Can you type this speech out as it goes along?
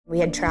We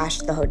had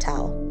trashed the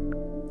hotel.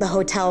 The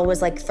hotel was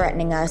like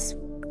threatening us.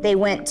 They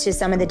went to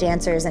some of the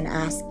dancers and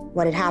asked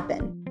what had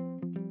happened.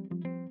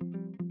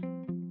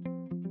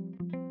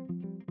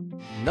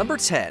 Number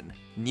 10.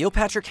 Neil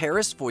Patrick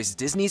Harris voiced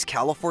Disney's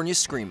California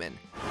Screamin'.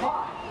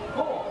 5,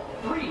 4,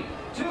 3,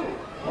 2,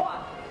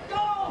 1,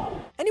 go!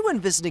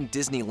 Anyone visiting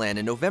Disneyland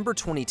in November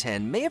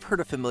 2010 may have heard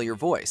a familiar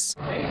voice.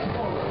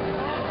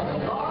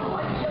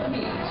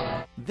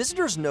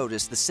 Visitors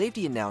noticed the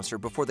safety announcer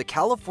before the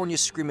California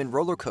Screamin'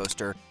 roller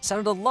coaster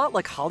sounded a lot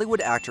like Hollywood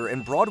actor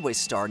and Broadway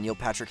star Neil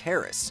Patrick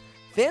Harris.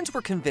 Fans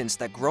were convinced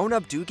that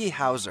grown-up Doogie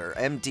Howser,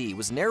 MD,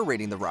 was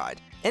narrating the ride.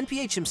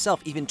 NPH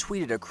himself even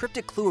tweeted a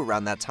cryptic clue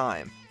around that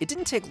time. It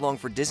didn't take long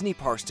for Disney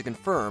Parks to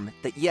confirm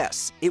that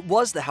yes, it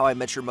was the How I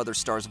Met Your Mother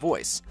star's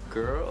voice.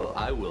 Girl,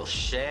 I will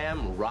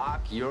sham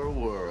rock your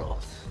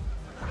world.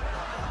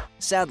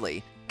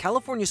 Sadly,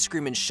 California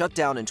Screamin' shut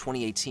down in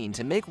 2018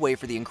 to make way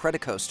for the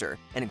Incredicoaster,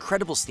 an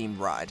Incredibles-themed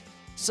ride.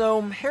 So,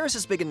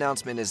 Harris's big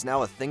announcement is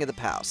now a thing of the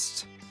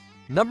past.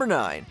 Number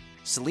 9.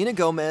 Selena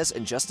Gomez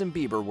and Justin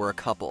Bieber were a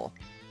couple.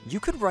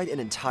 You could write an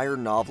entire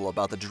novel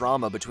about the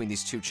drama between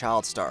these two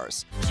child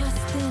stars.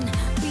 Justin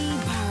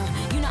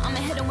Bieber, you know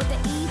I'ma hit him with the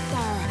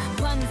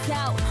ether. Buns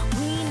out,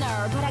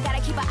 wiener, but I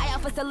gotta keep an eye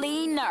out for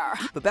Selena.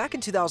 But back in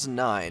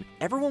 2009,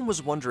 everyone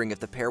was wondering if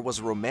the pair was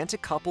a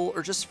romantic couple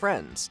or just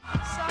friends.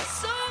 Saw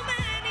so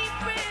many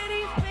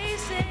pretty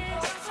faces.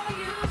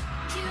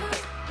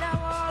 Now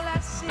all I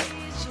see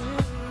is you.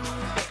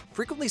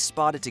 Frequently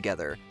spotted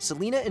together,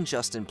 Selena and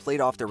Justin played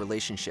off their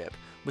relationship,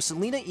 with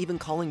Selena even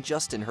calling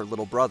Justin her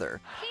little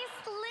brother. He's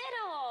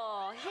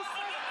little.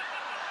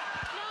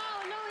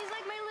 No, he's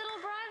like my little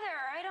brother.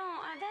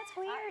 That's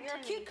weird. You're a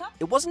cute couple.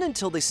 It wasn't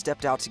until they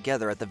stepped out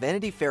together at the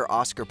Vanity Fair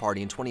Oscar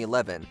party in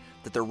 2011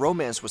 that their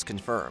romance was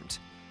confirmed.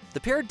 The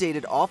pair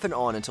dated off and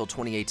on until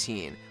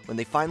 2018, when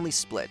they finally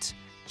split.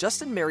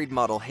 Justin married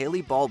model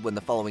Hailey Baldwin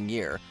the following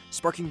year,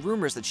 sparking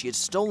rumors that she had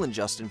stolen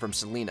Justin from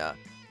Selena.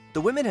 The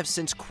women have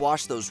since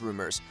quashed those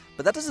rumors,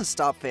 but that doesn't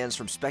stop fans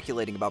from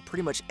speculating about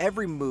pretty much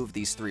every move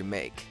these three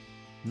make.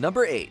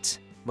 Number 8.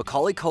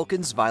 Macaulay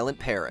Culkin's Violent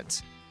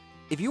Parent.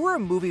 If you were a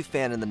movie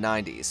fan in the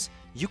 90s,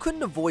 you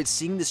couldn't avoid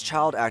seeing this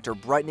child actor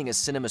brightening a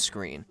cinema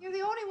screen. You're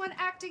the only one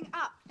acting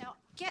up. Now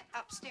get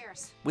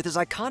upstairs. With his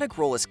iconic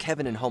role as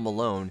Kevin in Home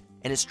Alone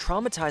and his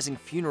traumatizing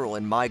funeral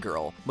in My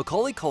Girl,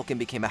 Macaulay Culkin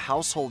became a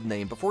household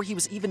name before he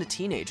was even a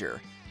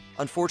teenager.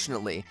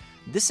 Unfortunately,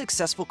 this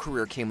successful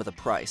career came with a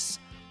price.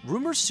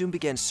 Rumors soon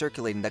began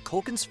circulating that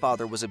Culkin's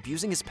father was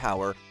abusing his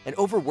power and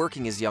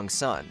overworking his young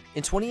son.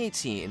 In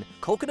 2018,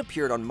 Culkin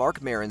appeared on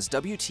Marc Maron's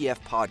WTF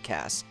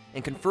podcast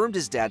and confirmed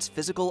his dad's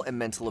physical and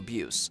mental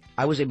abuse.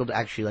 I was able to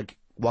actually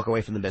walk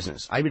away from the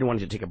business. I've been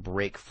wanting to take a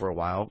break for a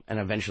while, and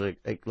eventually,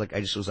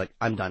 I just was like,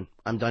 I'm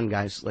done,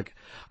 guys.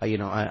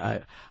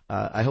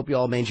 I hope you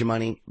all made your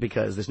money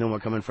because there's no more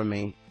coming from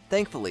me.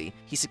 Thankfully,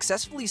 he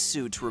successfully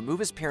sued to remove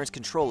his parents'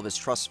 control of his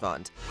trust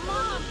fund.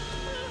 Mom!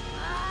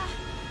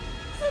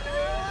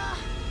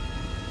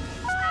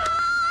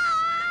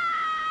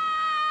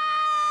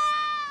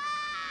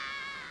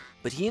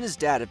 But he and his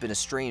dad have been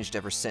estranged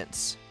ever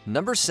since.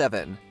 Number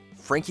 7.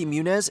 Frankie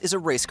Muniz is a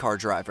race car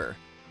driver.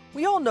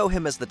 We all know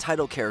him as the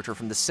title character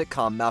from the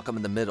sitcom Malcolm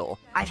in the Middle.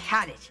 I've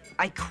had it.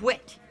 I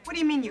quit. What do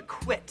you mean you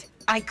quit?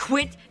 I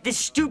quit this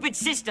stupid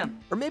system.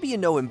 Or maybe you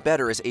know him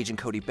better as Agent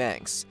Cody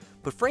Banks.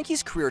 But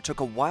Frankie's career took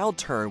a wild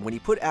turn when he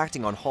put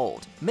acting on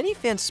hold. Many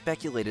fans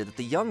speculated that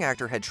the young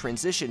actor had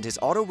transitioned his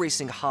auto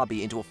racing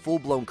hobby into a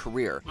full-blown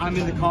career. I'm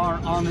in the car,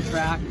 on the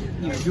track,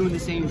 doing the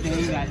same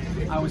thing that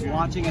I was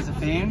watching as a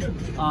fan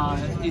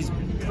is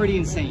pretty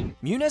insane.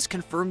 Muniz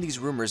confirmed these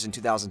rumors in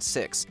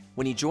 2006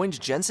 when he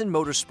joined Jensen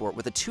Motorsport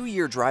with a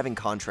 2-year driving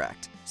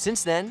contract.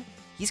 Since then,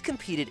 he's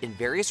competed in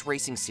various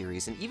racing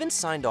series and even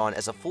signed on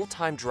as a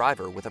full-time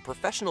driver with a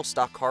professional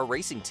stock car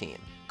racing team.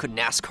 Could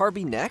NASCAR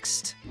be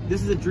next?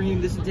 This is a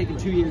dream. This has taken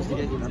 2 years to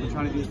get here. I've been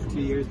trying to do this for 2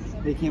 years.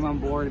 They came on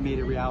board and made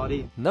it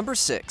reality. Number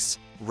 6.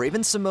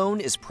 Raven-Symoné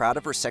is proud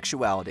of her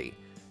sexuality.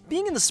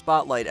 Being in the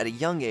spotlight at a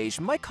young age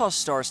might cause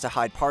stars to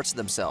hide parts of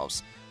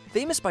themselves.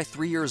 Famous by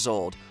 3 years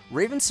old,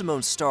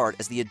 Raven-Symoné starred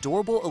as the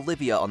adorable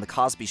Olivia on The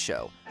Cosby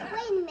Show.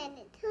 Wait a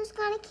minute, who's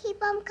gonna keep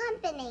them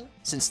company?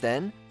 Since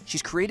then,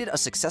 she's created a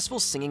successful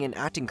singing and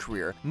acting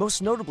career,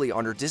 most notably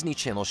on her Disney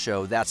Channel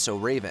show That's So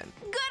Raven.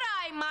 Good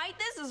eye, mate.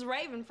 This is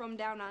Raven from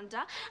Down Under.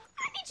 I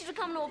need you to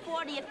come to a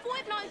party at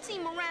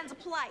 519 Miranda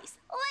Place.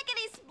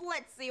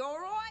 Lickety-splitsy,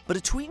 alright? But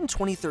a tweet in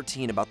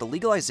 2013 about the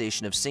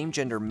legalization of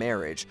same-gender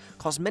marriage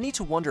caused many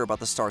to wonder about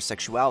the star's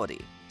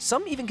sexuality.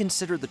 Some even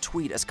considered the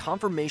tweet as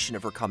confirmation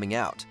of her coming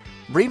out.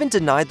 Raven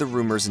denied the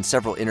rumors in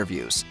several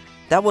interviews.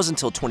 That was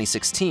until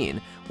 2016,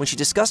 when she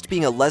discussed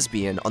being a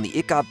lesbian on the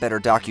It Got Better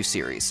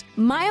docuseries.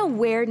 My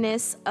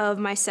awareness of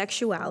my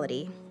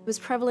sexuality was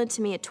prevalent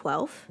to me at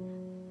 12,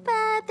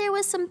 but there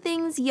was some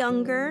things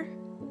younger,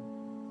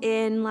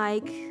 in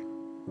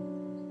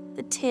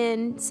the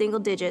 10 single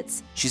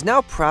digits. She's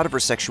now proud of her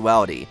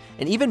sexuality,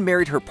 and even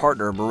married her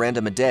partner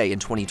Miranda Madej in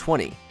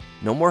 2020.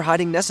 No more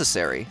hiding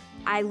necessary.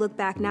 I look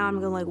back now and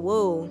I'm going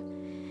whoa,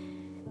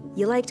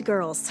 You liked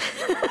girls.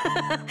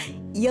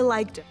 You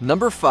liked them.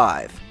 Number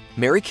 5.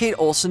 Mary-Kate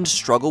Olsen's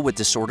struggle with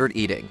disordered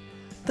eating.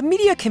 The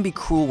media can be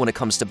cruel when it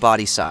comes to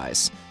body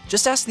size.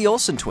 Just ask the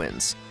Olsen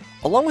twins.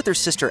 Along with their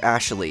sister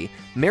Ashley,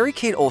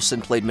 Mary-Kate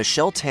Olsen played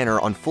Michelle Tanner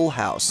on Full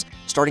House,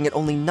 starting at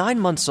only 9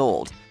 months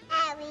old.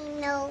 Howie,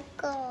 no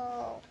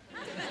go.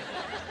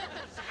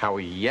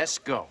 Howie, yes,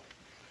 go.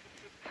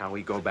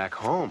 Howie, go back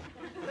home.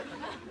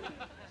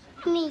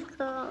 Me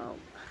go.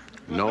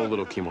 No,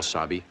 little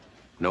Kimosabi.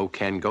 No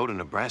can go to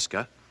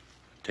Nebraska.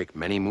 Take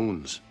many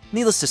moons.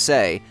 Needless to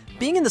say,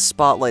 being in the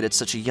spotlight at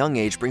such a young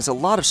age brings a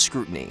lot of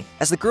scrutiny.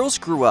 As the girls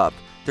grew up,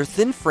 their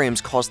thin frames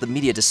caused the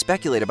media to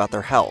speculate about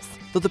their health.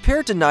 Though the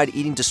pair denied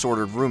eating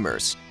disordered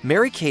rumors,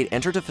 Mary-Kate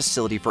entered a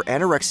facility for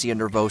anorexia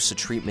nervosa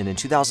treatment in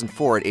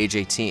 2004 at age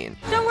 18.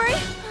 Don't worry,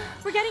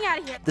 we're getting out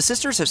of here. The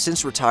sisters have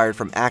since retired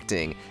from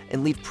acting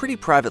and lead pretty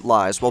private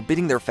lives while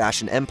building their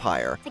fashion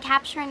empire. To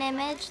capture an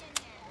image,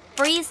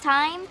 freeze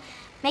time,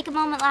 make a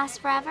moment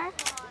last forever.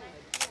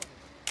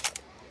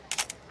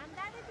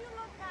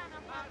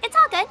 It's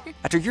all good.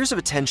 After years of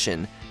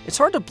attention, it's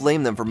hard to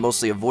blame them for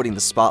mostly avoiding the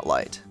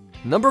spotlight.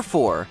 Number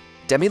 4.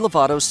 Demi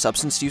Lovato's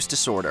substance use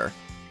disorder.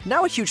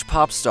 Now a huge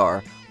pop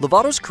star,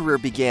 Lovato's career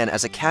began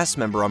as a cast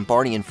member on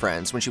Barney and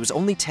Friends when she was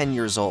only 10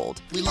 years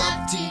old. We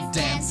love to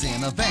dance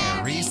in a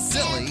very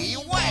silly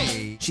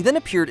way. She then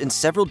appeared in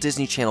several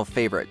Disney Channel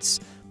favorites,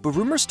 but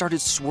rumors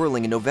started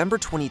swirling in November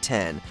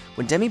 2010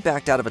 when Demi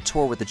backed out of a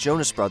tour with the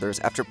Jonas Brothers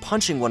after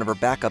punching one of her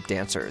backup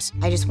dancers.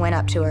 I just went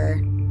up to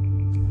her,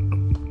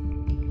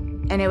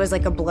 and it was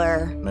like a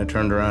blur. I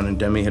turned around and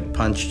Demi had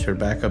punched her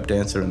backup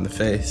dancer in the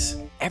face.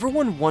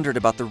 Everyone wondered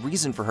about the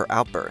reason for her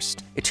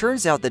outburst. It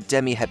turns out that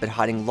Demi had been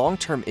hiding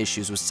long-term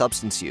issues with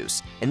substance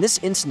use, and this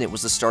incident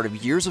was the start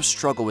of years of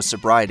struggle with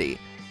sobriety.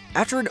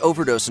 After an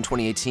overdose in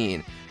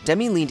 2018,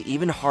 Demi leaned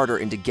even harder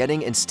into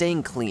getting and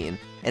staying clean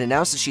and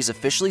announced that she's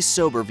officially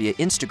sober via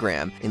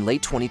Instagram in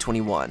late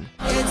 2021.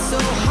 It's so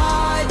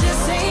hard to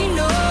say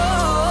no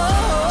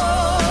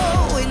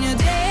when you're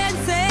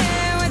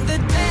dancing with the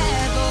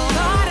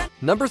devil.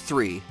 Number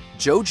 3.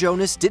 Joe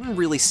Jonas didn't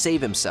really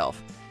save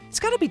himself. It's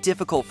gotta be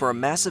difficult for a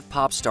massive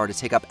pop star to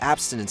take up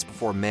abstinence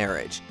before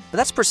marriage, but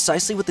that's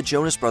precisely what the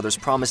Jonas Brothers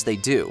promised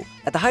they'd do.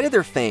 At the height of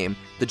their fame,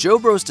 the Joe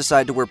Bros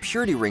decided to wear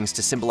purity rings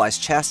to symbolize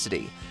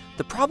chastity.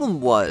 The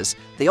problem was,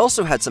 they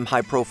also had some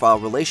high-profile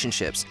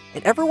relationships,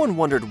 and everyone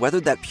wondered whether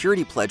that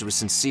purity pledge was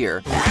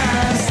sincere.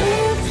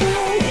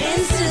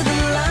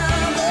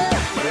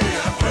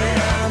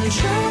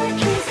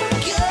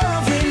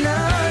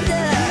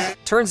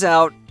 Turns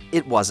out,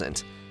 it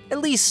wasn't. At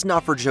least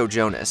not for Joe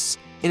Jonas.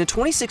 In a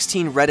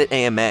 2016 Reddit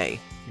AMA,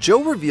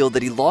 Joe revealed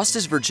that he lost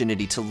his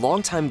virginity to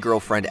longtime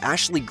girlfriend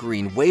Ashley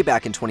Green way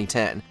back in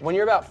 2010. When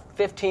you're about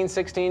 15,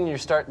 16, you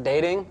start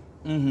dating,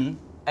 and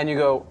you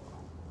go,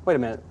 wait a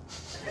minute.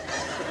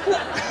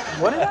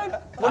 What did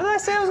I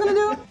say I was gonna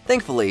do?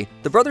 Thankfully,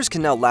 the brothers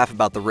can now laugh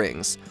about the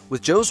rings,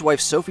 with Joe's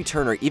wife Sophie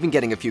Turner even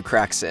getting a few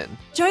cracks in.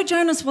 Joe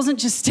Jonas wasn't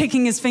just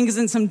sticking his fingers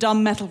in some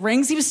dumb metal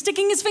rings, he was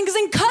sticking his fingers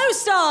in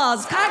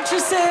co-stars,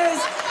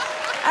 actresses,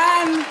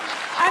 and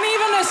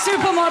even a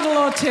supermodel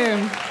or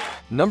two.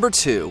 Number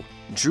 2.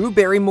 Drew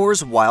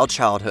Barrymore's wild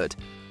childhood.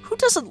 Who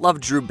doesn't love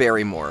Drew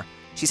Barrymore?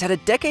 She's had a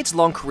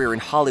decades-long career in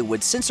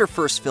Hollywood since her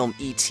first film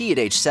E.T. at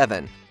age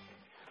 7.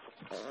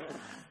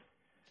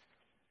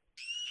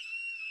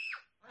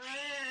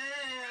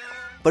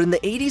 But in the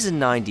 80s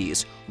and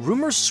 90s,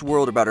 rumors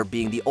swirled about her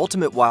being the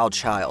ultimate wild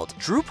child.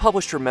 Drew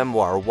published her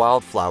memoir,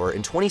 Wildflower,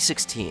 in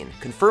 2016,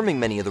 confirming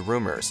many of the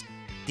rumors.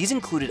 These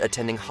included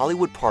attending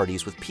Hollywood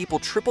parties with people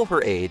triple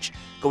her age,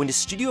 going to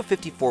Studio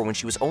 54 when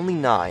she was only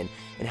 9,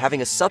 and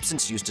having a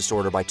substance use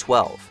disorder by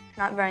 12.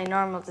 Not very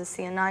normal to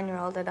see a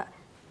 9-year-old at a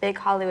big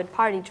Hollywood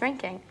party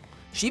drinking.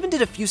 She even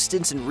did a few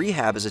stints in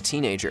rehab as a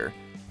teenager.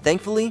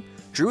 Thankfully,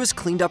 Drew has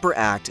cleaned up her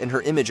act and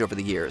her image over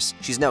the years.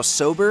 She's now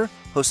sober,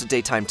 hosts a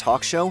daytime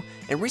talk show,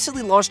 and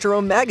recently launched her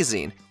own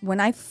magazine. When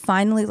I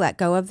finally let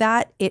go of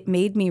that, it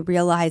made me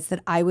realize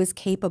that I was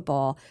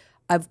capable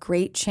of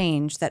great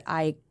change that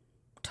I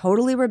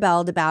totally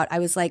rebelled about. I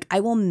was like, I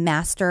will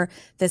master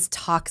this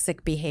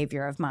toxic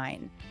behavior of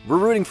mine. We're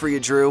rooting for you,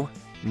 Drew.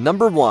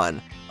 Number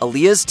 1.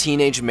 Aaliyah's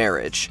teenage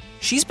marriage.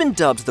 She's been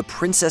dubbed the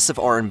princess of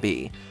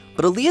R&B,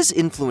 but Aaliyah's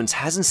influence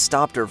hasn't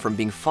stopped her from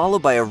being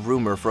followed by a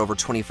rumor for over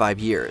 25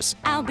 years.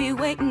 I'll be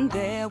waiting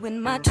there with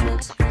my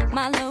trips,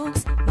 my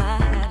looks, my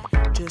hat,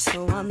 just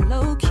so I'm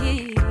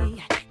low-key.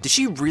 Did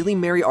she really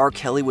marry R.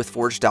 Kelly with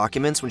forged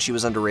documents when she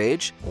was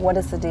underage? What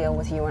is the deal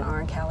with you and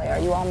R. Kelly? Are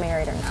you all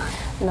married or not?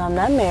 No, I'm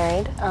not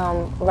married.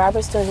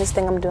 Robert's doing his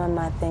thing, I'm doing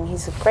my thing.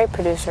 He's a great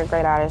producer,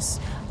 great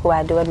artist, who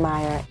I do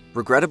admire.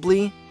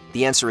 Regrettably,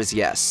 the answer is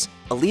yes.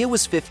 Aaliyah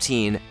was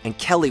 15 and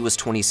Kelly was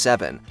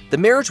 27. The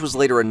marriage was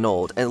later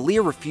annulled and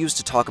Aaliyah refused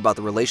to talk about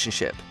the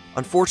relationship.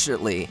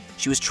 Unfortunately,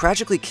 she was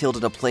tragically killed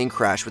in a plane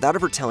crash without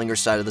ever telling her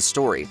side of the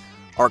story.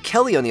 R.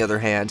 Kelly, on the other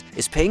hand,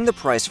 is paying the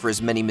price for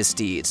his many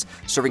misdeeds,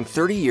 serving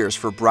 30 years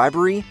for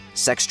bribery,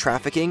 sex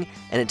trafficking,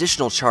 and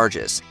additional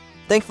charges.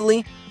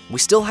 Thankfully, we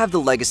still have the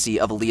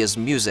legacy of Aaliyah's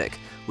music,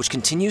 which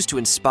continues to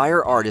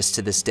inspire artists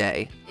to this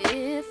day.